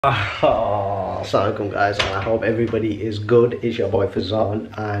Assalamualaikum guys, and I hope everybody is good. It's your boy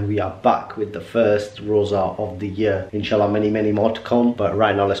Faizaan, and we are back with the first Rosa of the year. Inshallah, many more to come, but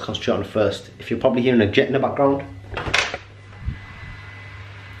right now let's concentrate on the first. If you're probably hearing a jet in the background,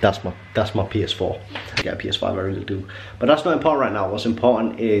 that's my PS4. I get a PS5, I really do. But that's not important right now. What's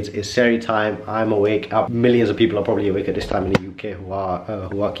important is Sehri time. I'm awake. Millions of people are probably awake at this time in the UK who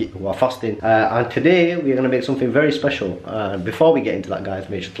are fasting. And today we're gonna make something very special. Before we get into that, guys,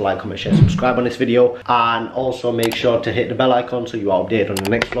 make sure to like, comment, share, subscribe on this video, and also make sure to hit the bell icon so you are updated on the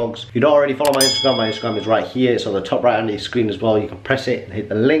next vlogs. If you don't already follow my Instagram is right here. It's on the top right hand of your screen as well. You can press it and hit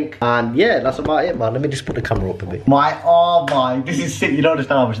the link. And yeah, that's about it, man. Let me just put the camera up a bit. Oh my, this is sick. You don't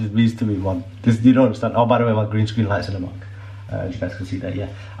understand how much this means to me, man. You don't understand. Oh, by the way, my green screen lights in the back. You guys can see that, yeah.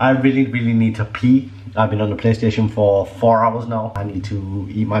 I really need to pee. I've been on the PlayStation for 4 hours now. I need to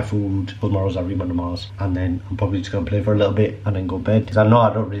eat my food, put my rosary, read my namaz, and then I'm probably just gonna play for a little bit and then go to bed. Because I know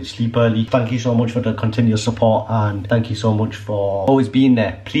I don't really sleep early. Thank you so much for the continuous support, and thank you so much for always being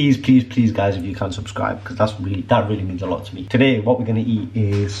there. Please guys, if you can subscribe, because that really means a lot to me. Today, what we're gonna eat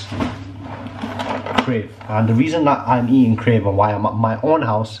is crave. And the reason that I'm eating crave and why I'm at my own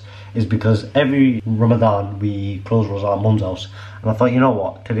house is because every Ramadan we close Rosa at mum's house, and I thought, you know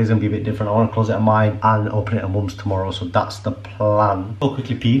what, today's gonna be a bit different. I want to close it at mine and open it at mum's tomorrow, so that's the plan. Go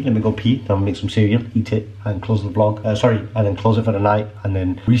quickly pee, let me go pee, then I'll make some cereal, eat it, and close the vlog. And then close it for the night, and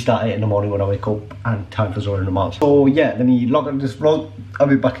then restart it in the morning when I wake up, and time for Zohar namaz. So yeah, let me log on this vlog. I'll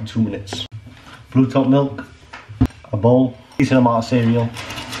be back in 2 minutes. Blue top milk, a bowl, decent amount of cereal.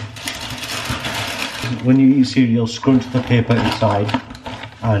 When you eat cereal, scrunch the paper inside.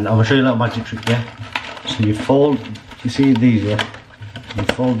 And I'm gonna show you a little magic trick, yeah? So you fold, you see these, yeah? You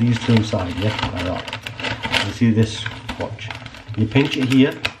fold these two inside, yeah? Like that. You see this, watch. You pinch it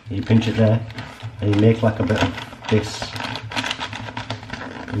here, you pinch it there, and you make like a bit of this.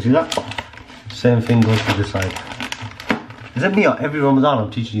 You see that? Same thing goes to this side. Is it me or every Ramadan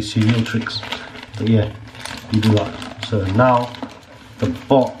I'm teaching you cereal tricks? But yeah, you do that. So now, the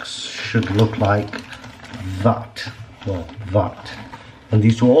box should look like that. Well, that. And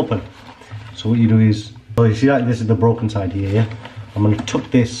these two are open. So what you do is, so you see that this is the broken side here, yeah? I'm gonna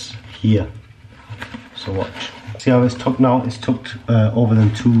tuck this here. So watch. See how it's tucked now? It's tucked over them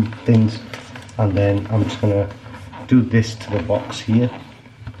two things. And then I'm just gonna do this to the box here.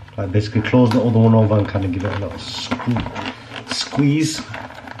 Like basically close the other one over and kind of give it a little squeeze.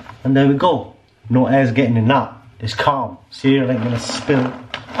 And there we go. No air's getting in that. It's calm. Cereal ain't gonna spill.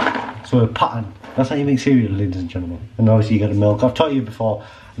 So a pattern. That's how you make cereal, ladies and gentlemen. And obviously you get the milk. I've taught you before,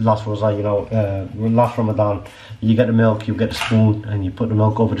 last Rosa, you know, last Ramadan, you get the milk, you get the spoon, and you put the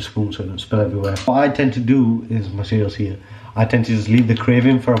milk over the spoon so it doesn't spill everywhere. What I tend to do is, my cereal's here, I tend to just leave the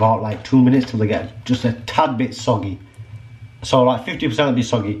craving for about like 2 minutes till they get just a tad bit soggy. So like 50% will be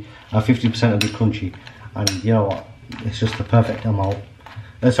soggy and 50% will be crunchy. And you know what, it's just the perfect amount.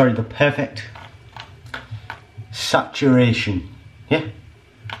 Sorry, the perfect saturation, yeah?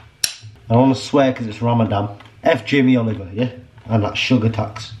 I don't want to swear because it's Ramadan. F Jamie Oliver, yeah? And that sugar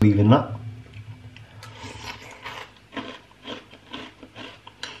tax. Leaving that.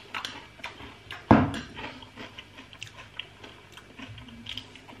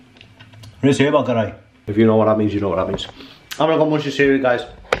 If you know what that means, you know what that means. I'm not going to munch this cereal, guys.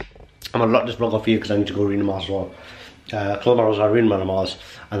 I'm going to lock this vlog off here because I need to go read namaz as well. Close my rosary, read my namaz,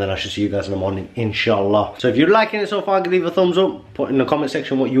 and then I should see you guys in the morning, inshallah. So if you're liking it so far, leave a thumbs up, put in the comment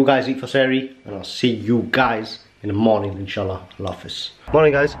section what you guys eat for Sehri, and I'll see you guys in the morning, inshallah. Allah Hafiz.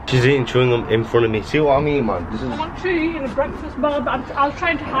 Morning, guys. She's eating chewing gum in front of me. See what I mean, man? This is... I'm actually eating a breakfast bar, but I was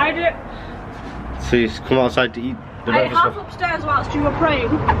trying to hide it. So you come outside to eat the breakfast bar? I ate half upstairs whilst you were praying,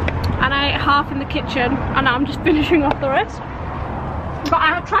 and I ate half in the kitchen, and I'm just finishing off the rest. But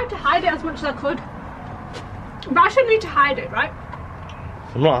I tried to hide it as much as I could. But I shouldn't need to hide it, right?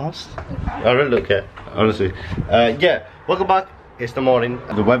 I'm not asked. Okay. I really don't care, honestly. Yeah, welcome back. It's the morning.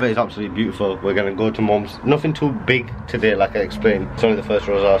 The weather is absolutely beautiful. We're gonna go to mum's. Nothing too big today, like I explained. It's only the first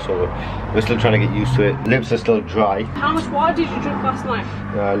Rosa, so we're still trying to get used to it. Lips are still dry. How much water did you drink last night?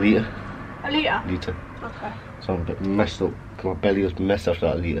 A litre. A litre? Litre. Okay. So I'm a bit messed up. My belly was messed after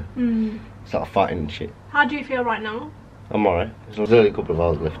that litre. Started farting and shit. How do you feel right now? I'm alright. There's only a couple of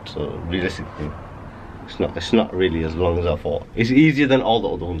hours left, so realistically, it's not really as long as I thought. It's easier than all the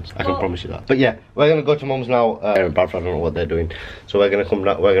other ones, I can promise you that. But yeah, we're gonna go to mum's now. In Bradford, I don't know what they're doing. So we're gonna come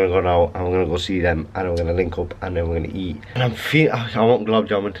down, we're gonna go now, and we're gonna go see them, and we're gonna link up, and then we're gonna eat. And I want gulab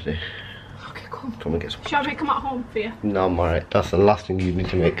jamun today. Okay, cool. Come and get some. Shall I make them at home for you? No, I'm alright. That's the last thing you need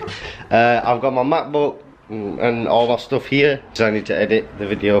to make. I've got my MacBook, and all that stuff here. So I need to edit the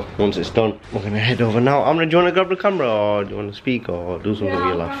video once it's done. We're gonna head over now. Amna, do you wanna grab the camera or do you wanna speak or do something with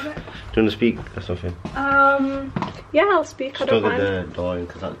your life? Do you wanna speak or something? Yeah, I'll speak. I don't mind. The door in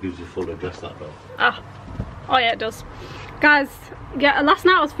because that gives you full address, that door. Ah. Oh yeah, it does. Guys, yeah, last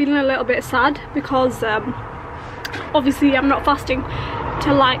night I was feeling a little bit sad because obviously I'm not fasting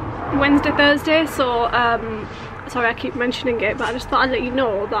till like Wednesday, Thursday, so sorry I keep mentioning it, but I just thought I'd let you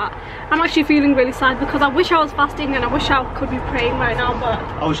know that I'm actually feeling really sad because I wish I was fasting and I wish I could be praying right now, but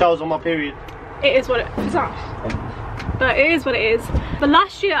I wish I was on my period. it is what it is. But it is what it is. But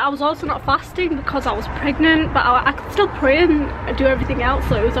last year I was also not fasting because I was pregnant, but I could still pray and do everything else,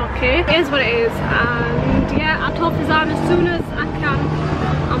 so it was okay. It is what it is, and yeah, I told Faizaan as soon as I can,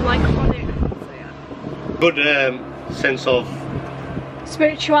 I'm like on it. So yeah. Good sense of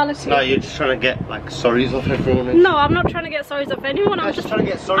spirituality. No, you're just trying to get like sorries off everyone. No, I'm not trying to get sorries off anyone. I'm just trying to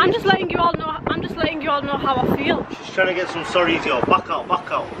get sorries. I'm just letting you all know. I'm just letting you all know how I feel. She's trying to get some sorries, yo. Back out, back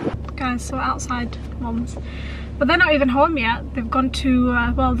out. Guys, so outside Mum's, but they're not even home yet. They've gone to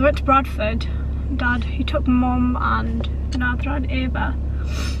well, they went to Bradford. Dad, he took Mum and Nadra and Ava,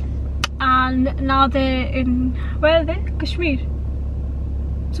 and now they're in, where are they? Kashmir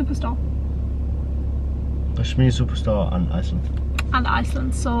Superstore. Kashmir Superstore and Iceland. And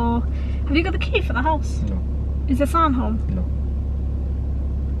Iceland. So, have you got the key for the house? No. Is the son home? No.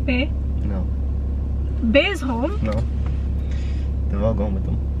 Bay? No. Bay's home? No. They've all gone with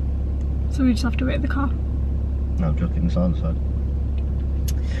them. So we just have to wait in the car? No, I'm joking, it's on the side.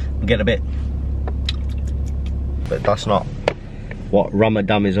 We get a bit. But that's not what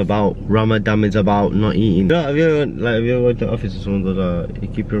Ramadan is about. Ramadan is about not eating. No, have you ever went to the office and someone goes, you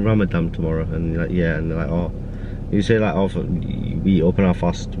keep your Ramadan tomorrow? And you're like, yeah, and they're like, oh. You say like, oh, we open our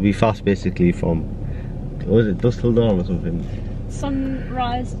fast. We fast basically from, what is it, dusk till dawn or something?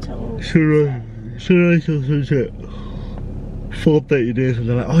 Sunrise till sunrise till sunset. For 30 days, and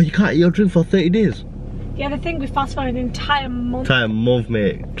they're like, oh, you can't eat your drink for 30 days. Yeah, the thing we fast for an entire month. Entire month,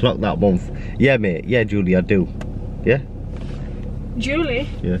 mate. Clock that month. Yeah, mate. Yeah, Julie, I do. Yeah? Julie?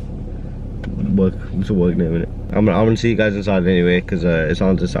 Yeah. Work. It's a work name, innit? I'm gonna see you guys inside anyway, because it's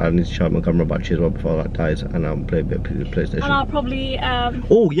on inside. I need to charge my camera battery as well before that dies, and I'll play a bit of PlayStation. And I'll probably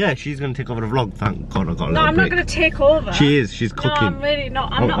oh yeah, she's gonna take over the vlog. Thank God I got a No, I'm break. not gonna take over. She is. She's cooking. No, I'm really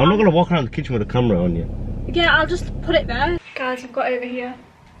not. I'm not gonna walk around the kitchen with a camera on you. Yeah, I'll just put it there. Guys, I've got over here.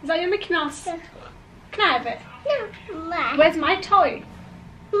 Is that your Mickey Mouse? Yeah. Can I have it? No. Where's my toy?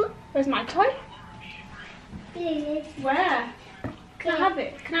 Where's my toy? Where? Can I have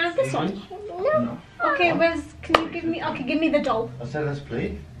it? Can I have this one? No. Okay, can you give me, okay, give me the doll. I said let's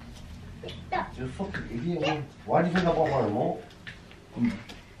play. No. You're a fucking idiot. Why do you think I bought my remote?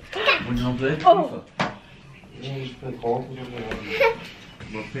 Would you not play? Oh. Yeah, you play golf or something.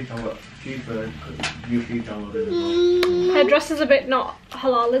 Well, FIFA, you free downloaded as well. Her dress is a bit not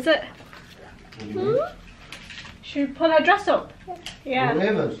halal, is it? Should we pull her dress up? Yeah.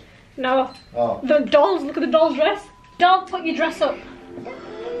 Ravens? No. Oh. The dolls, look at the doll's dress. Doll, put your dress up.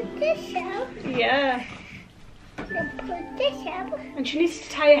 This up. Yeah. Put this up. And she needs to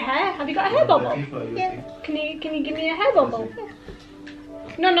tie her hair. Have you got a hair bubble? Yeah. Can you give me a hair bubble?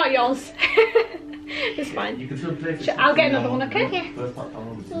 No, not yours. It's fine. You can still play for I'll get another one, okay? Yeah. First part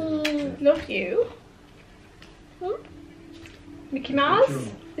downloaded. Love you. Mickey Mouse?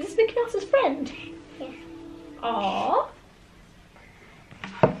 Is this Mickey Mouse's friend? Yeah. Aww.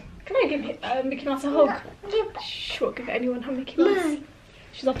 Can I give Mickey Mouse a hug? She won't give anyone her Mickey Mouse.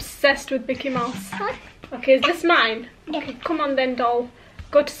 She's obsessed with Mickey Mouse. Okay, is this mine? Okay, come on then, doll.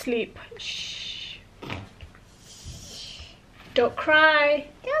 Go to sleep. Shh. Don't cry.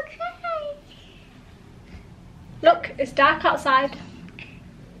 Don't cry. Look, it's dark outside.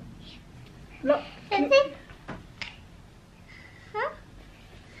 Look. Is it? Huh?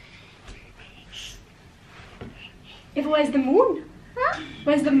 Eva, where's the moon? Huh?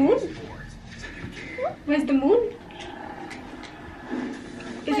 Where's the moon? Where's the moon?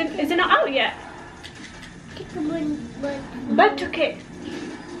 Is it not out yet? Take the moon. Bird took it.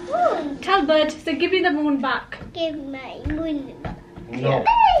 Moon. Tell Bird, so give me the moon back. Give my moon. No.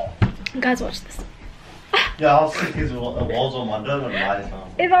 Guys, watch this. Yeah, I'll stick his walls on my door and lies now.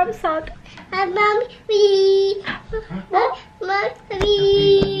 Eva, I'm sad. Mommy.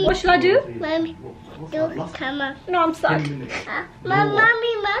 Mommy. What should I do? Mommy. Don't come up. No, I'm sad. Mommy.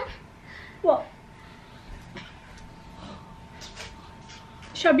 What?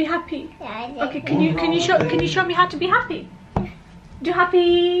 Should I be happy? Okay, can you show me how to be happy? Do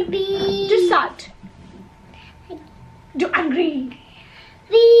happy. Do sad. Do angry.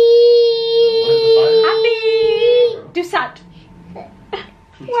 Happy. Do sad.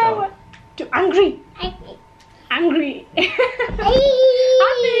 Well, do angry.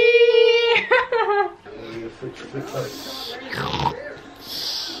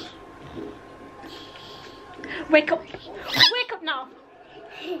 Wake up. Wake up now.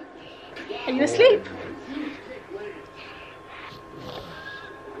 Are you asleep?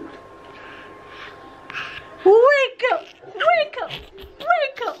 Wake up! Wake up!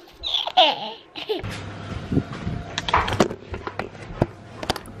 Wake up!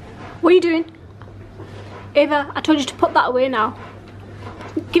 What are you doing? Ava, I told you to put that away now.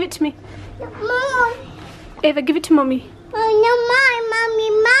 Give it to me. Mom. Ava, give it to Mummy. Oh, no, mine. Mommy,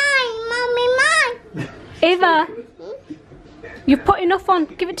 mine. Ava, you've put enough on.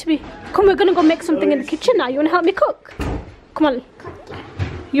 Give it to me. Come, we're gonna go make something in the kitchen now. You wanna help me cook? Come on.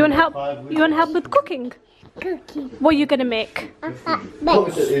 You wanna help? You wanna help with cooking? Cookie. What are you gonna make?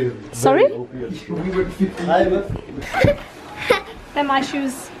 Bed. Sorry? They're my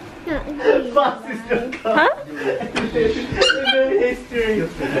shoes. Huh?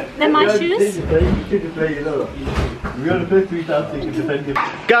 They're my shoes.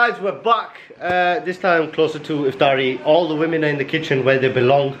 Guys, we're back. This time closer to Iftari. All the women are in the kitchen where they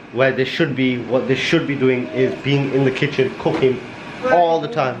belong, where they should be. What they should be doing is being in the kitchen, cooking all the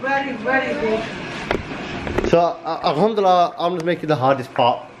time. Very, very good. So, alhamdulillah, I'm just making the hardest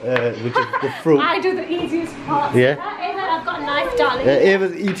part, which is the fruit. I do the easiest part. Yeah. Ava, I've got a knife, darling.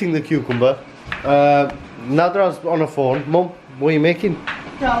 Ava's eating the cucumber. Nadra's on her phone. Mum, what are you making?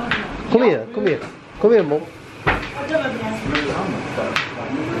 Come here, come here. Come here, Mum.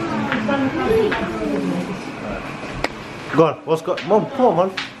 Go on, what's got? Mum, come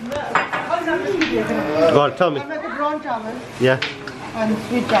on. Go on, tell me. I make a brown chawal Yeah. and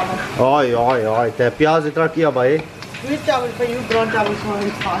sweet chawal. Oi, oi, oi. Te pyaz itra kiya bhai? Sweet chawal for you, brown chawal for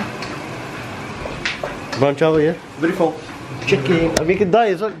it's fine. Brown chawal, yeah? Very full. Chicken. I'm making dai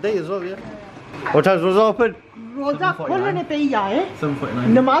as well, yeah? What time's Rosa open? Roza खोलने पे ही आए 7:49.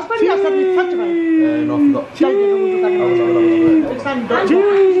 नमाज पढ़ी या सब सच में No, I forgot. चल ये लोग तो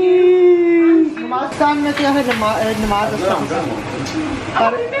नमाज टाइम में क्या है नमाज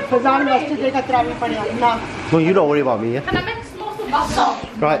और फजान मस्जिद का तरावी पढ़ा ना No, you don't worry about me, yeah? Can I make a small pasta?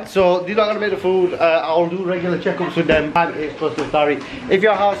 Right, so these are going to make the food. I'll do regular checkups with them. And it's close to Iftari. If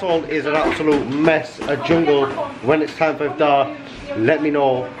your household is an absolute mess, a jungle, when it's time for Iftar, let me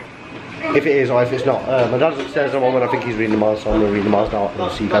know if it is or if it's not. My dad's upstairs at the moment. I think he's reading the Mars, so I'm going to read the Mars now. I'll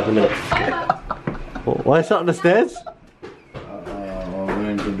see you guys in a minute. Why is that on the stairs? I'm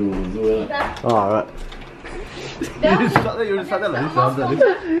going to do it. Oh, alright. You just sat there like this.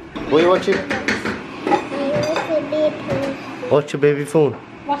 What are you watching? Watch your baby phone.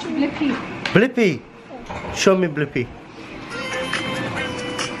 Watch Blippy. Blippy? Show me Blippy.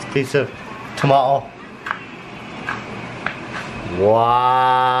 Piece of tomato.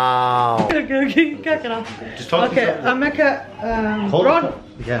 Wow. Okay, क्या करा? Just talk Okay, I make a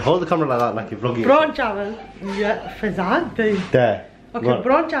hold the camera like that, like you're vlogging. brown chawal. Yeah, Faizaan. There. Okay, Go on.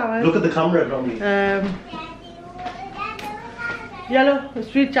 brown chawal. Look at the camera, not me. Yellow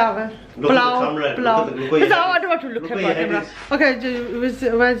sweet chawal. Look at the camera, Pulao. look at the- look where your No, head I don't want to look Look at where my your head camera. is. Okay,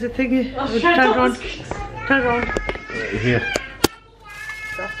 where's the thingy? Turn around. Turn around. Here.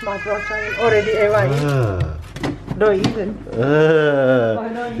 That's my brown chawal. Already AY. No, even.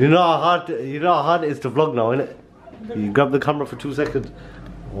 You know how hard it is to vlog now, innit? You grab the camera for 2 seconds.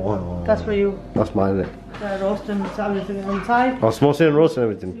 Oh, That's for you. That's mine, innit? Roast and everything inside. Oh, smoking and roasting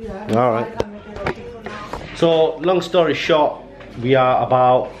everything. Yeah. Alright. So, long story short, we are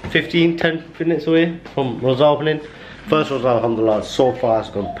about 10 minutes away from Rosa opening. First Rosa, alhamdulillah, so far it's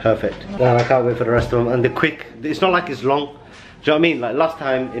gone perfect. And I can't wait for the rest of them. And they're quick. It's not like it's long. Do you know what I mean? Like last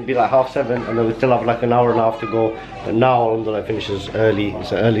time it'd be like 7:30 and then we still have like an hour and a half to go. But now alhamdulillah it finishes early.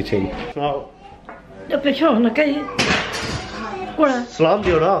 It's an early thing. Now, salam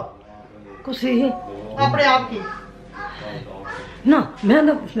diyo na. अपने आप की No, man.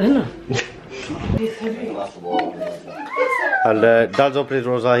 And Dad's opening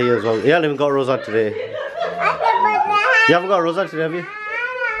Rosa here as well. He hasn't even got Rosa today. You haven't got Rosa today, have you?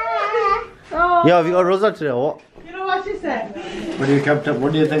 Yeah, have you got Rosa today or what? You know what she said? What do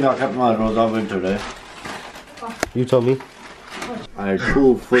you think I kept my Rosa with today? You tell me. I had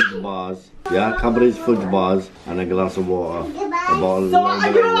 2 fudge bars, yeah, Cadbury's fudge bars, and a glass of water. A bottle So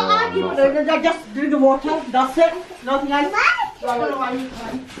of you know what I give? Just drink the water. That's it. Nothing else.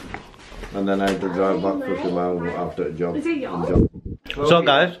 And then I had to drive back 50 miles after a job. So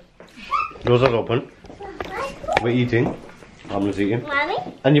guys, Rosa's open. We're eating. I'm just eating. Mommy?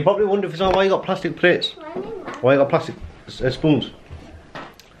 And you probably wonder why you got plastic plates. Why you got plastic spoons?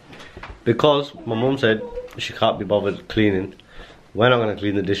 Because my mum said she can't be bothered cleaning. We're not going to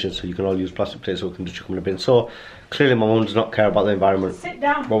clean the dishes, so you can all use plastic plates so we can just chuck them in a bin. So clearly my mum does not care about the environment. Sit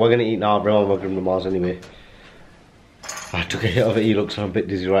down. But we're going to eat now. Everyone will give them Mars anyway. I took a hit of it, so I'm a bit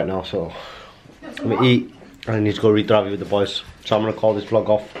dizzy right now, so I'm going to eat I need to go read Tarawih with the boys. So I'm gonna call this vlog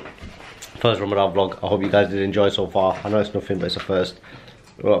off. First Ramadan vlog. I hope you guys did enjoy so far. I know it's nothing, but it's a first.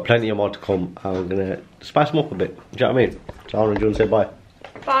 We've got plenty more to come. I'm gonna spice them up a bit. Do you know what I mean? So I'm gonna say bye.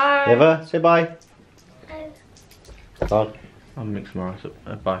 Bye. Eva, say bye. Go on. I'll mix my eyes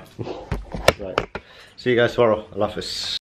up. Bye. Right. See you guys tomorrow. Allah Hafiz.